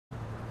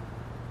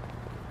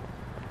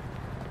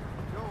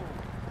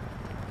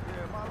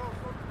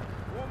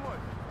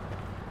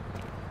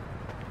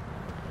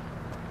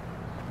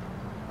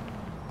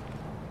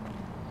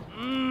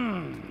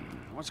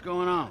What's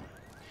going on?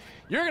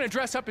 You're gonna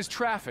dress up as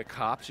traffic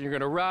cops, and you're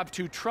gonna rob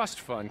two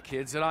trust fund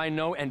kids that I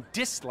know and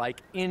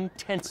dislike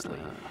intensely.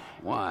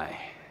 Why?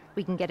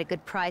 We can get a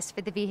good price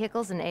for the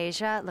vehicles in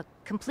Asia. Look,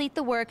 complete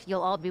the work,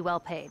 you'll all be well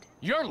paid.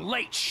 You're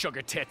late,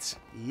 sugar tits!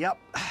 Yep.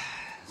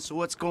 So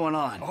what's going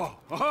on?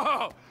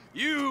 Oh,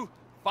 you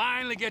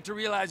finally get to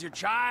realize your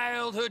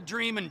childhood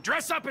dream and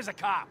dress up as a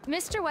cop.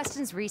 Mr.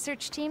 Weston's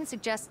research team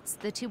suggests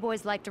the two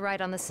boys like to ride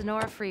on the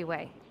Sonora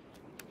Freeway.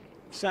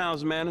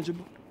 Sounds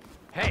manageable.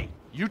 Hey,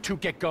 you two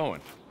get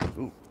going.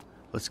 Ooh,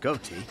 let's go,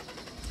 T.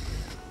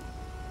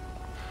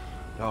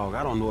 Dog,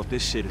 I don't know if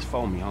this shit is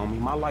for me, homie.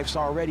 My life's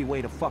already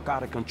way the fuck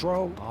out of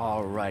control.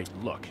 All right,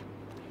 look.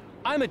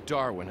 I'm a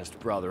Darwinist,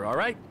 brother, all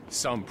right?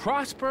 Some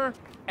prosper,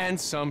 and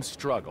some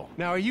struggle.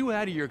 Now, are you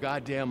out of your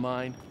goddamn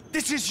mind?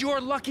 This is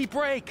your lucky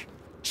break!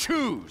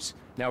 Choose!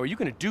 Now, are you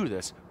gonna do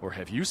this, or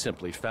have you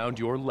simply found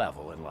your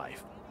level in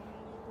life?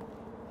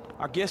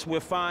 I guess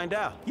we'll find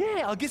out.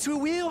 Yeah, I'll get you a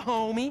wheel,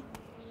 homie.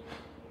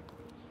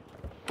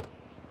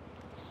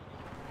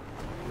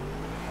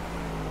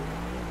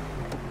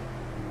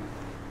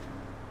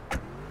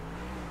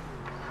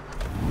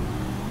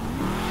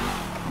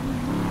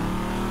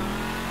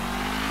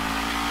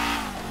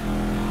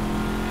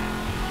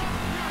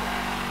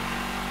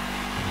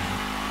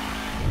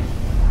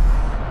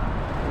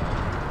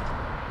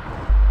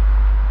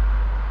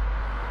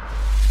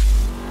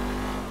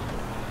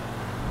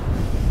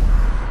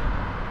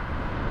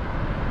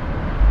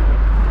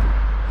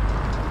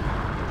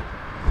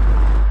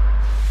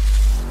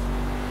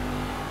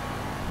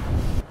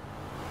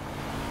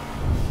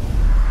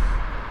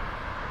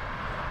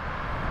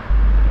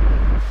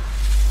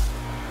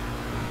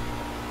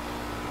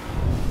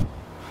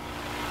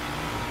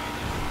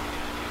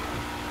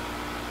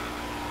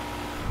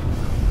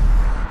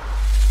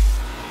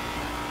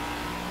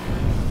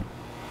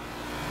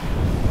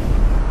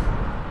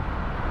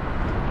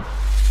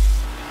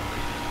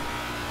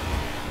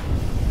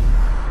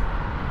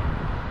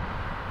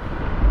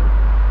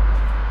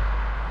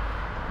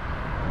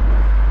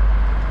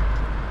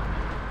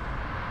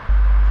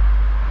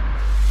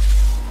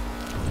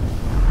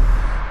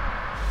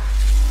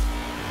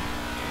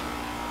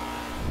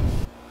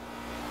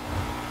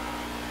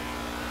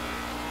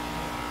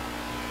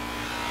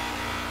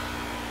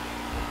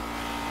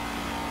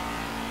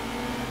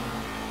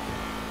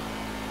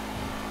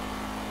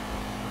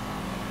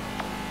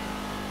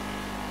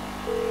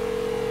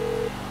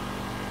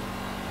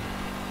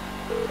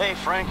 Hey,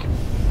 Frank.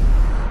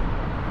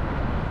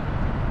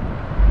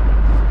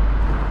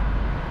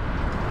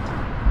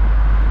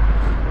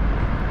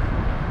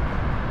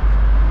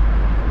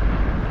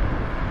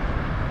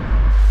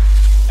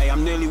 Hey,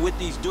 I'm nearly with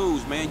these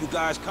dudes, man. You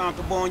guys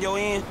comfortable on your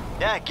end?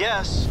 Yeah, I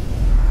guess.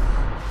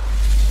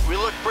 We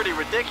look pretty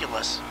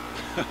ridiculous.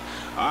 All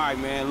right,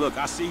 man. Look,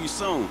 I'll see you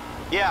soon.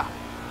 Yeah.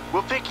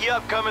 We'll pick you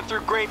up coming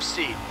through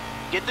Grapeseed.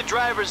 Get the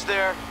drivers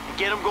there and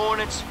get them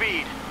going at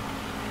speed.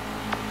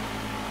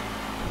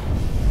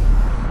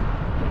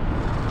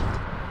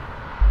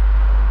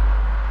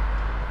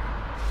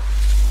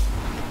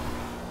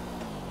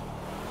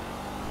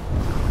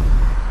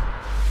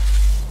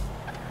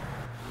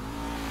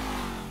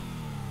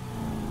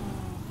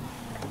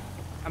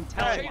 I'm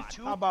telling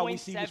you, How about we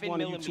see which one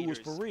of you two is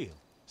for real?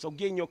 So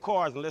get in your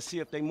cars and let's see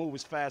if they move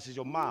as fast as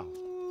your mouth.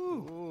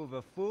 Ooh,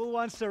 the fool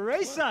wants to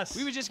race us.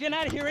 We were just getting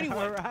out of here anyway.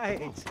 All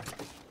right.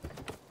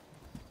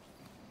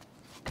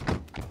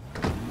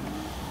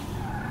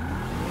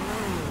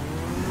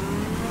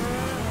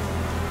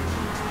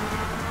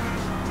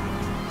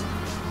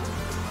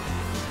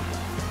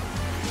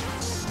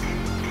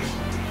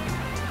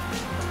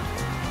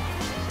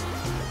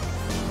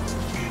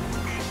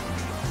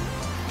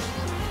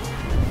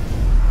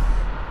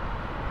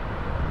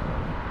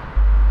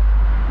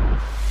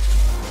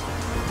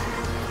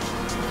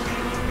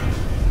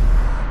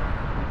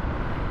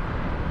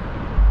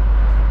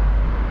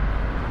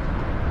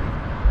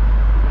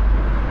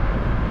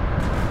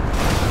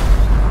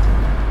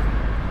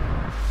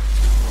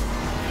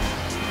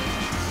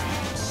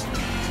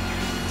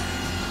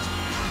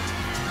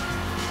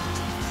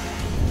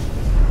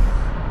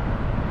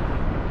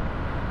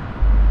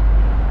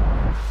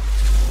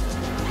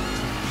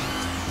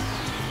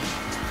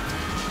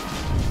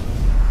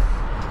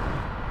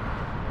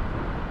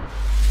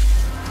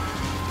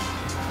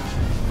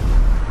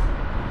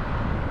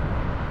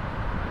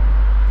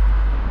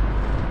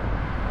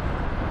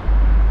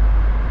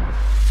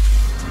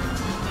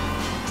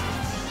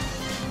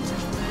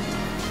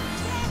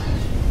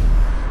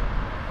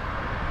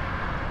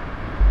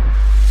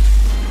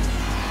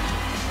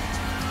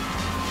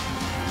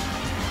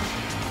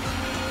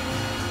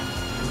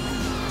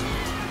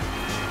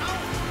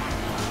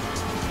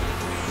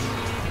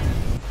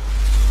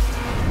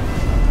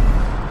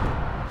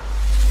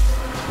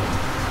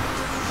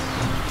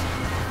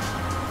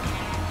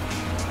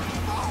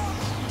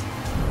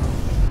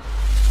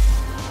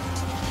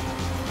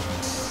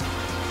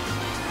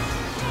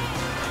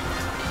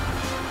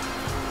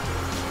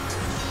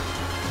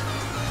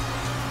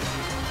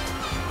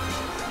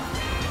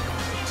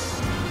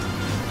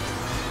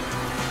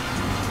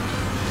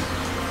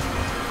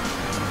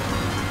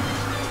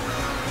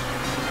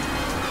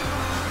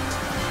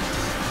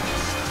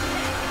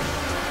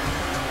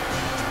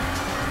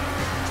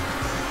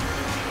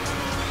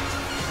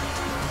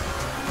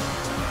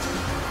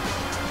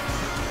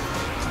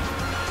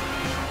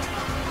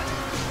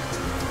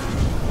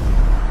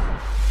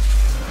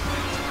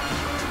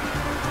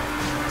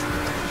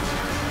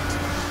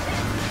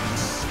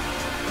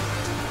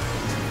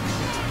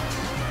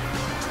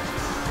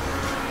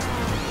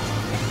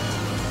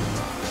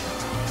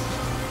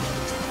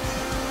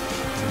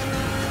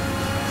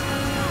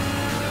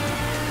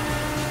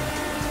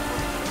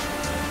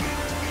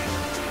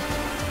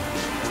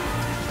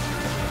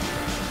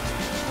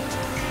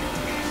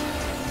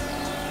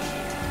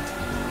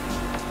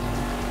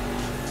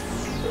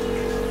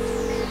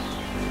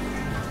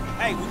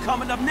 Hey, we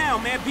coming up now,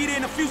 man. Be there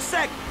in a few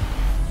seconds.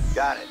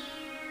 Got it.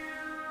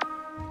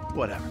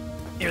 Whatever.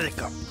 Here they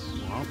come.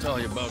 I'll tell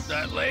you about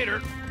that later.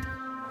 They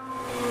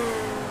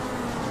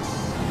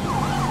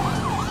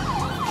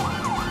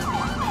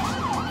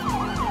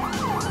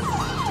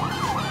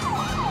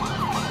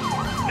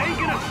ain't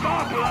gonna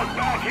stop with us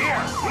back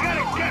here. We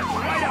gotta get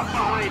right up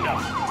behind them.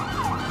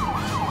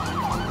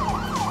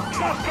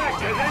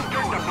 Suspect has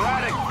entered the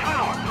Braddock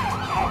Tunnel.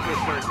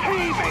 Officer T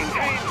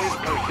maintains his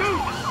pursuit.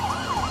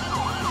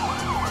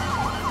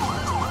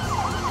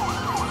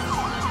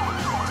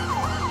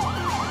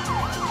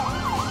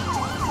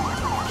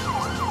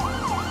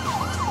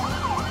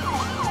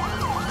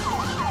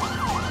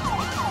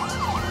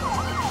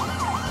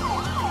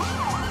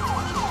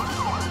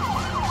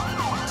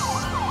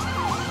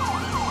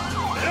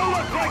 They don't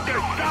look like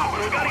they're stopping.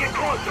 We gotta get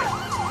closer.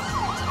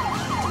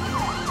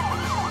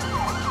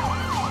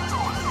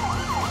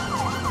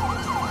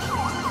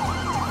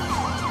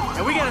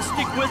 And we gotta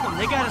stick with them.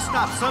 They gotta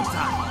stop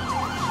sometime.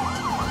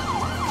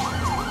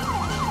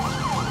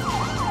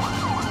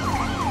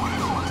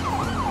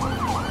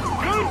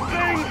 Good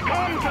things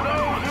come to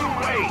those who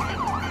wait.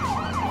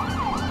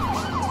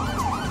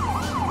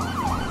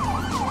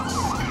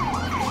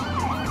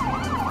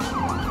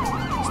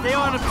 Stay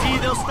on them, T.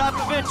 They'll stop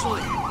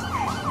eventually.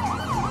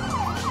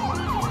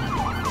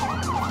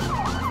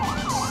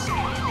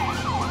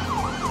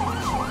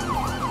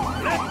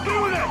 Let's do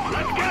this!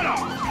 Let's get them!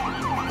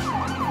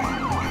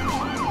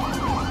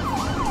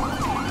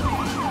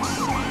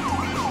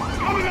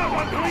 Coming up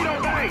on Toledo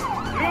Bay!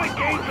 We might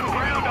gain some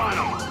ground on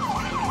them!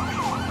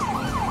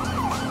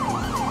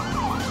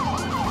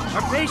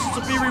 Our patience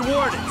will be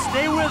rewarded.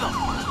 Stay with them.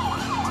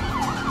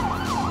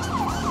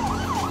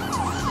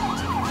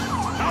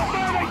 How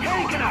far are they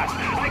taking us?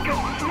 I can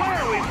swear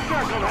we've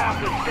circled half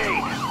the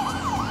state.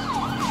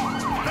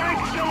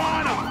 Frank's still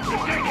on them. The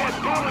dickheads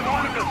probably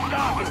want him to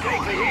stop and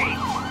take the heat.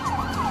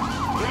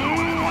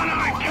 When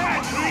I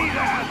catch these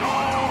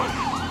assholes!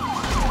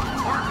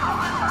 We're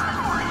coming back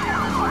for you,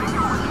 my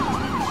God.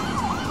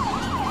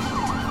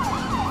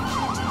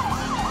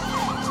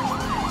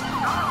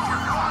 Stop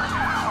your car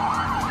now!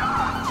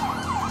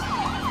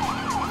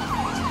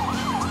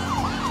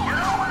 You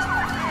don't want to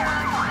make me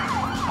angry.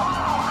 Pull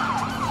over.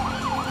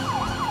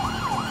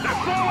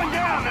 They're slowing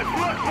down. This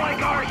looks like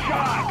our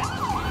shot.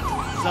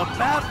 It's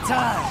about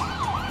time.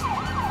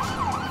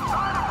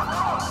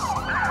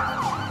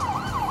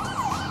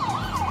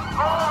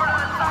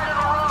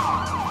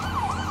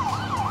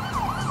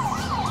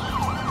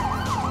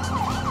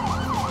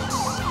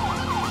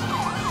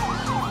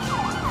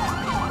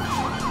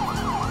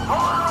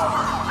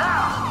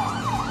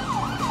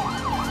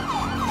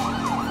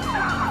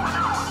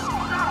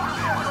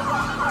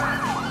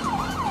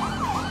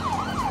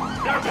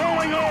 They're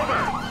pulling over!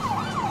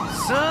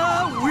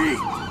 Sweet.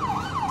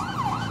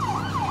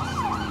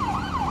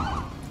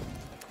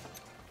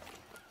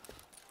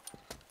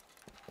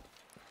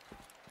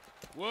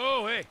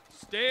 Whoa, hey,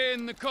 stay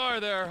in the car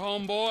there,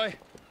 homeboy.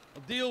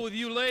 I'll deal with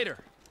you later.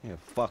 Yeah,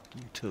 fuck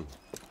you too.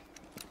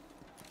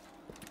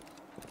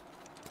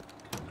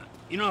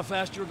 You know how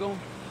fast you were going?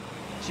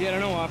 Gee, I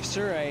don't know,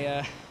 officer.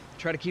 I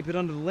try to keep it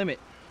under the limit.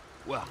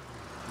 Well,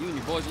 you and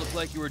your boys look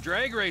like you were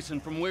drag racing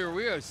from where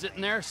we were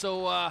sitting there,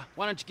 so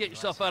why don't you get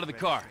yourself out of the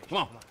car? Come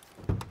on.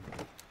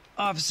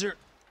 Officer,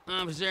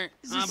 Officer,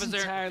 is this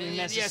entirely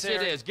necessary?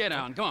 Yes, it is. Get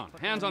on. Come on.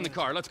 Hands on the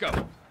car. Let's go.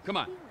 Come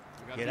on.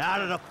 Get out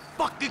of the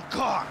fucking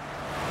car.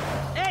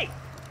 Hey!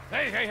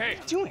 Hey! What are you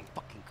doing?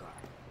 Fucking car.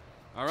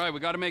 All right, we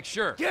got to make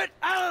sure. Get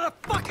out of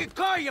the fucking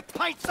car, you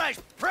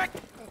pint-sized prick!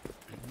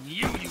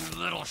 You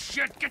little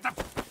shit! Get the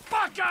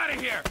fuck out of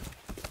here!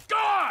 Go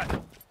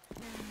on!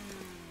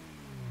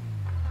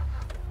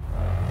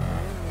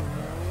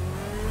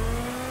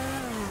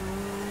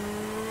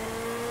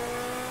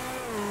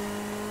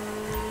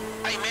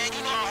 Hey man, you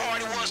know how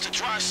hard it was to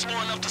drive slow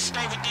enough to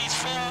stay with these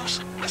fools?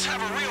 Let's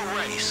have a real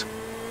race.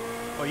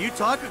 Oh, you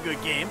talk a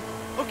good game.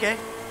 Okay,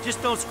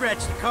 just don't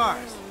scratch the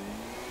cars.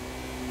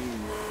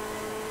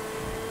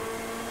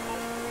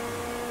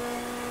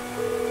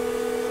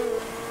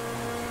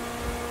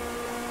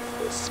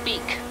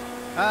 Speak.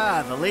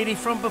 Ah, the lady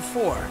from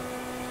before.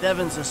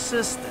 Devin's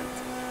assistant.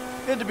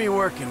 Good to be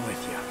working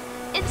with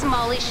you. It's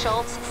Molly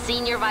Schultz,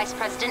 Senior Vice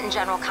President and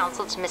General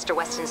Counsel to Mr.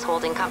 Weston's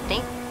holding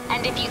company.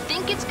 And if you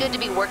think it's good to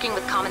be working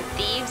with common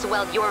thieves,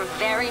 well, you're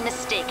very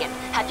mistaken.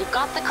 Have you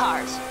got the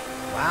cars?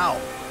 Wow,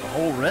 the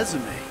whole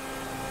resume.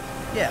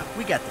 Yeah,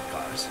 we got the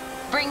cars.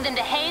 Bring them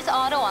to Hayes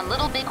Auto on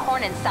Little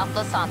Bighorn in South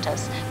Los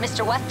Santos.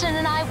 Mr. Weston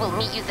and I will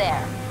meet you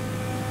there.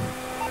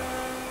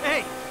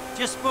 Hey,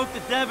 just spoke to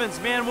Devin's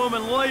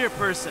man-woman lawyer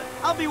person.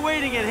 I'll be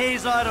waiting at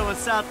Hayes Auto in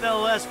South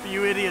LS for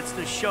you idiots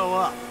to show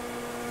up.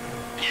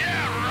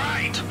 Yeah,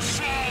 right,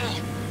 fool!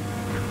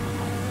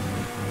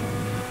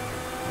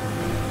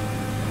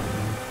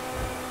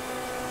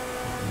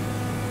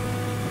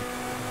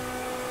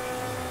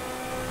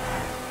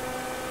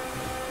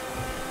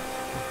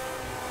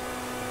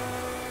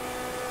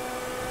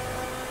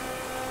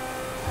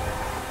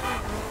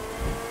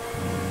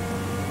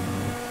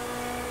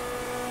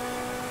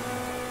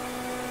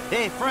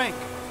 Hey, Frank.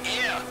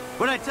 Yeah.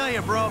 What'd I tell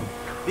you, bro?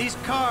 These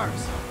cars.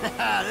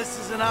 This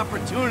is an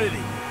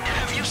opportunity.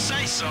 If you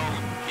say so.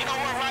 You know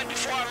what, right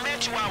before I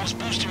met you, I was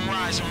boosting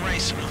rides and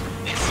racing them.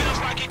 It feels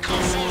like it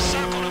come full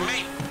circle to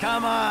me.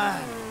 Come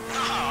on. No,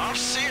 I'm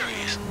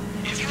serious.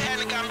 If you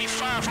hadn't got me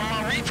fired from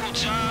my repo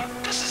job,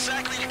 this is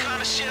exactly the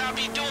kind of shit I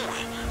be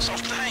doing. So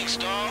thanks,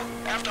 dawg.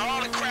 After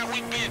all the crap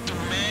we've been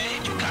through,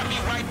 man, you got me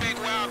right back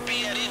where I'll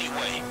be at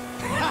anyway.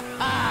 Ha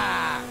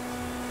ha!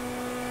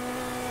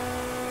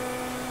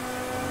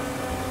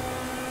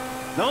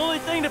 The only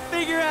thing to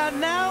figure out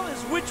now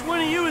is which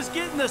one of you is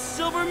getting the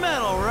silver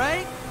medal,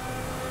 right?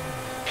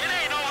 It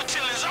ain't over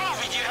till it's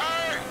over, you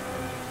heard?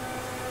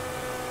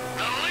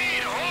 The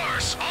lead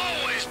horse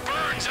always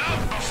burns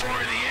out before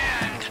the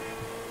end.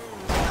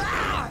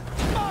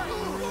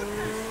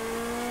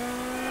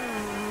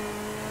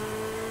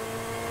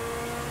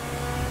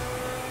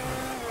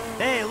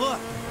 Hey, look,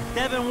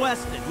 Devin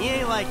Weston. He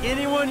ain't like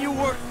anyone you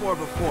worked for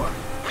before.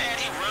 Man,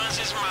 he runs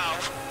his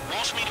mouth,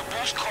 wants me to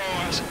boost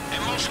cars,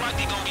 and most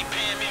likely gonna be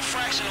paying me a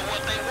fraction of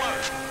what they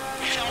worth.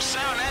 It don't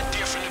sound that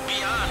different, to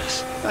be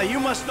honest. Now, you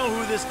must know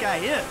who this guy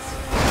is.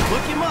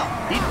 Look him up.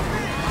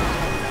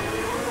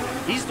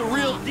 He's the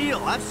real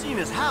deal. I've seen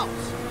his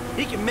house.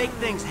 He can make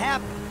things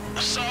happen.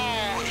 So,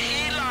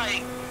 he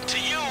like, to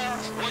you,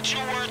 what you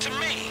were to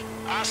me.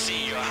 I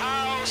see your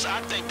house,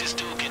 I think this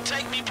dude can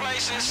take me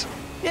places.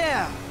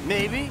 Yeah,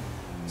 maybe.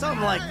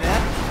 Something like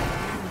that.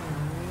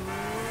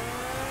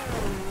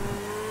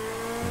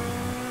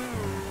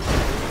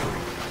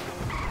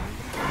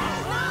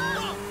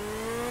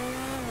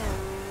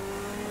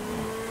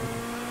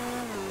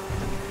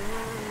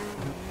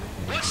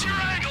 What's your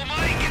angle,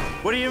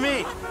 Mike? What do you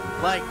mean?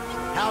 Like,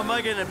 how am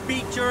I gonna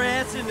beat your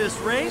ass in this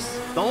race?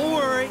 Don't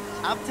worry,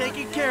 I'm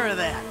taking care of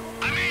that.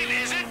 I mean,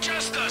 is it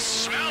just the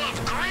smell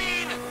of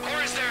green?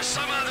 Or is there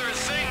some other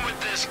thing with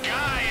this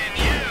guy and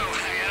you?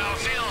 You know,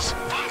 feels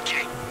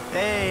funky.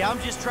 Hey, I'm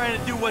just trying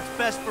to do what's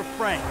best for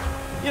Frank.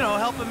 You know,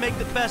 help him make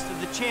the best of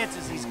the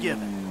chances he's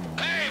given.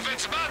 Hey, if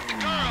it's about the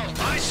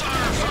girl, I saw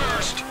her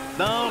first.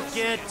 Don't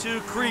get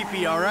too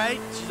creepy, all right?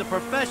 She's a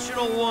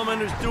professional woman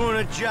who's doing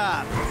a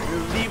job. We'll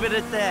leave it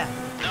at that.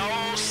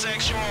 No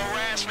sexual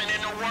harassment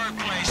in the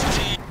workplace,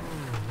 T.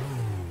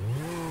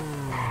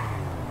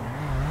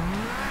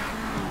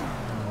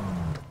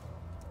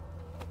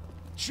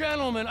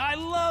 Gentlemen, I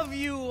love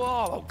you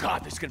all. Oh,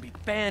 God, this is gonna be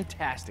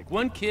fantastic.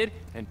 One kid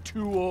and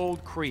two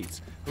old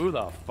creeps. Who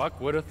the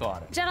fuck would have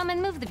thought it?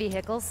 Gentlemen, move the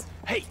vehicles.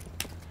 Hey,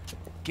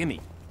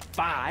 gimme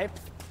 5,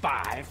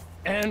 5,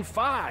 and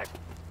 5.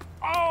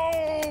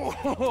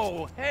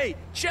 Oh, hey,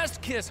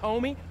 chest kiss,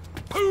 homie.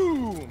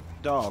 Boom!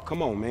 Dawg,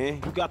 come on,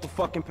 man. You got the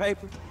fucking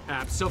paper?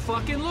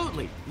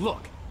 Abso-fucking-lutely.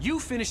 Look, you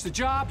finish the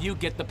job, you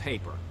get the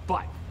paper.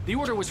 But the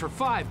order was for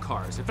 5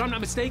 cars. If I'm not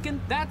mistaken,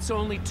 that's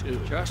only 2.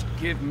 Just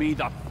give me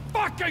the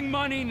fucking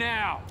money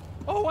now!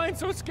 Oh, I'm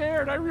so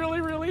scared. I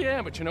really, really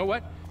am. But you know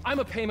what? I'm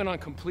a payment on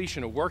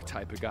completion of work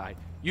type of guy.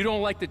 You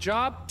don't like the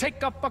job?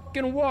 Take a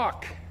fucking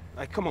walk.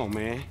 Hey, come on,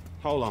 man.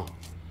 Hold on.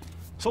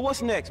 So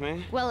what's next,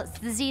 man? Well, it's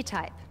the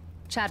Z-type.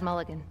 Chad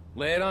Mulligan.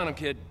 Lay it on him,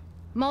 kid.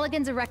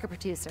 Mulligan's a record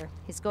producer.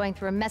 He's going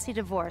through a messy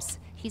divorce.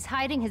 He's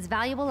hiding his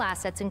valuable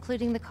assets,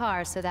 including the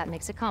car, so that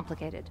makes it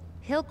complicated.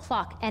 He'll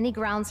clock any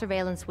ground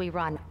surveillance we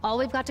run. All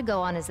we've got to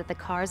go on is that the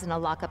car's in a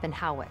lockup in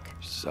Howick.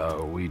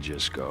 So we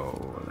just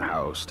go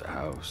house to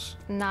house?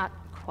 Not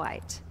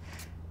quite.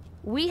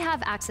 We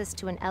have access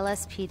to an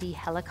LSPD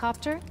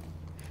helicopter.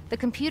 The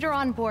computer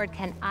on board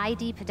can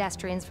ID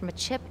pedestrians from a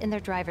chip in their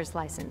driver's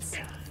license.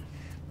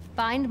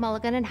 Find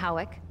Mulligan in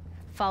Howick,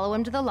 follow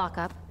him to the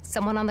lockup,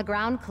 someone on the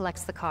ground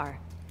collects the car.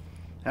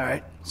 All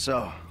right,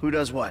 so who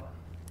does what?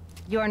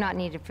 You're not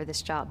needed for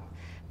this job.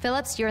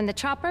 Phillips, you're in the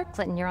chopper.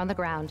 Clinton, you're on the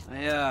ground.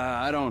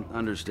 Yeah, I don't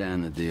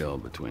understand the deal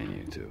between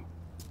you two.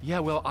 Yeah,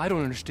 well, I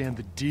don't understand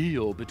the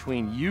deal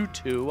between you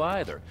two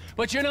either.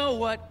 But you know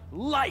what?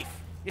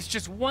 Life! It's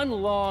just one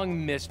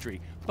long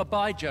mystery.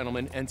 Bye-bye,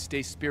 gentlemen, and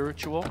stay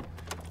spiritual.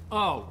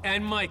 Oh,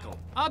 and Michael,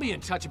 I'll be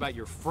in touch about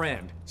your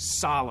friend,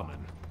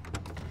 Solomon.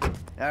 All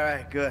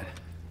right, good.